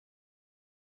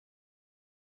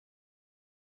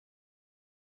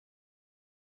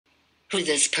who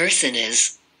this person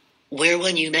is, where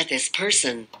when you met this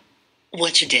person,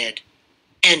 what you did,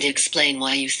 and explain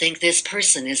why you think this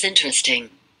person is interesting.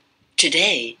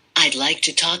 Today, I'd like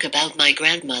to talk about my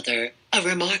grandmother, a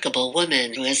remarkable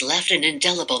woman who has left an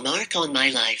indelible mark on my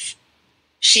life.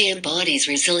 She embodies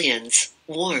resilience,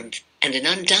 warmth, and an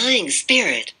undying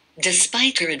spirit,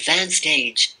 despite her advanced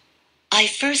age. I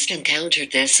first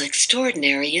encountered this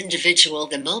extraordinary individual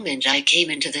the moment I came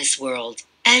into this world,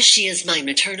 as she is my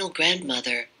maternal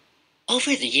grandmother.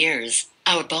 Over the years,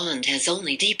 our bond has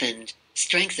only deepened,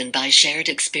 strengthened by shared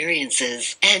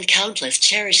experiences and countless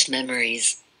cherished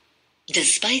memories.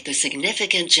 Despite the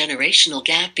significant generational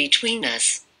gap between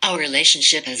us, our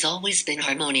relationship has always been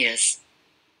harmonious.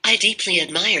 I deeply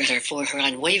admire her for her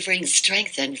unwavering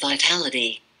strength and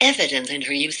vitality, evident in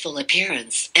her youthful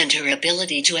appearance and her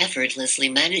ability to effortlessly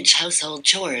manage household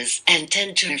chores and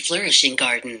tend to her flourishing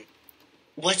garden.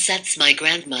 What sets my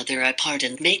grandmother apart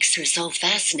and makes her so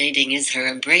fascinating is her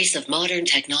embrace of modern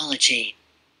technology.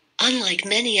 Unlike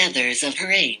many others of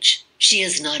her age, she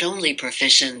is not only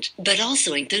proficient, but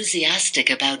also enthusiastic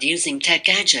about using tech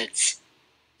gadgets.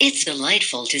 It's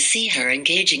delightful to see her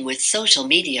engaging with social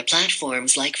media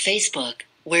platforms like Facebook,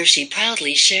 where she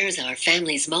proudly shares our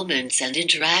family's moments and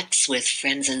interacts with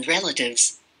friends and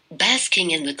relatives,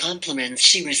 basking in the compliments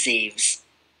she receives.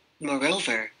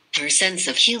 Moreover, her sense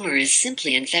of humor is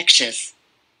simply infectious.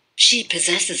 She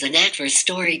possesses a knack for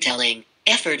storytelling,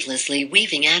 effortlessly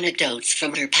weaving anecdotes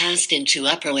from her past into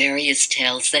uproarious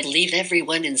tales that leave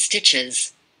everyone in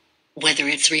stitches. Whether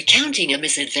it's recounting a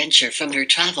misadventure from her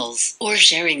travels or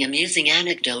sharing amusing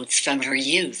anecdotes from her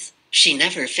youth, she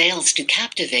never fails to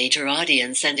captivate her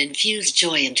audience and infuse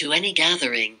joy into any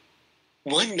gathering.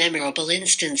 One memorable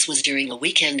instance was during a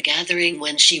weekend gathering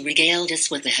when she regaled us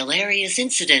with a hilarious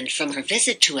incident from her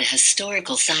visit to a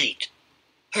historical site.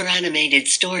 Her animated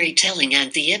storytelling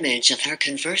and the image of her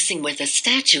conversing with a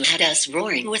statue had us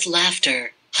roaring with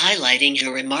laughter, highlighting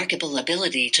her remarkable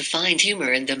ability to find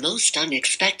humor in the most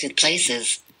unexpected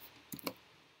places.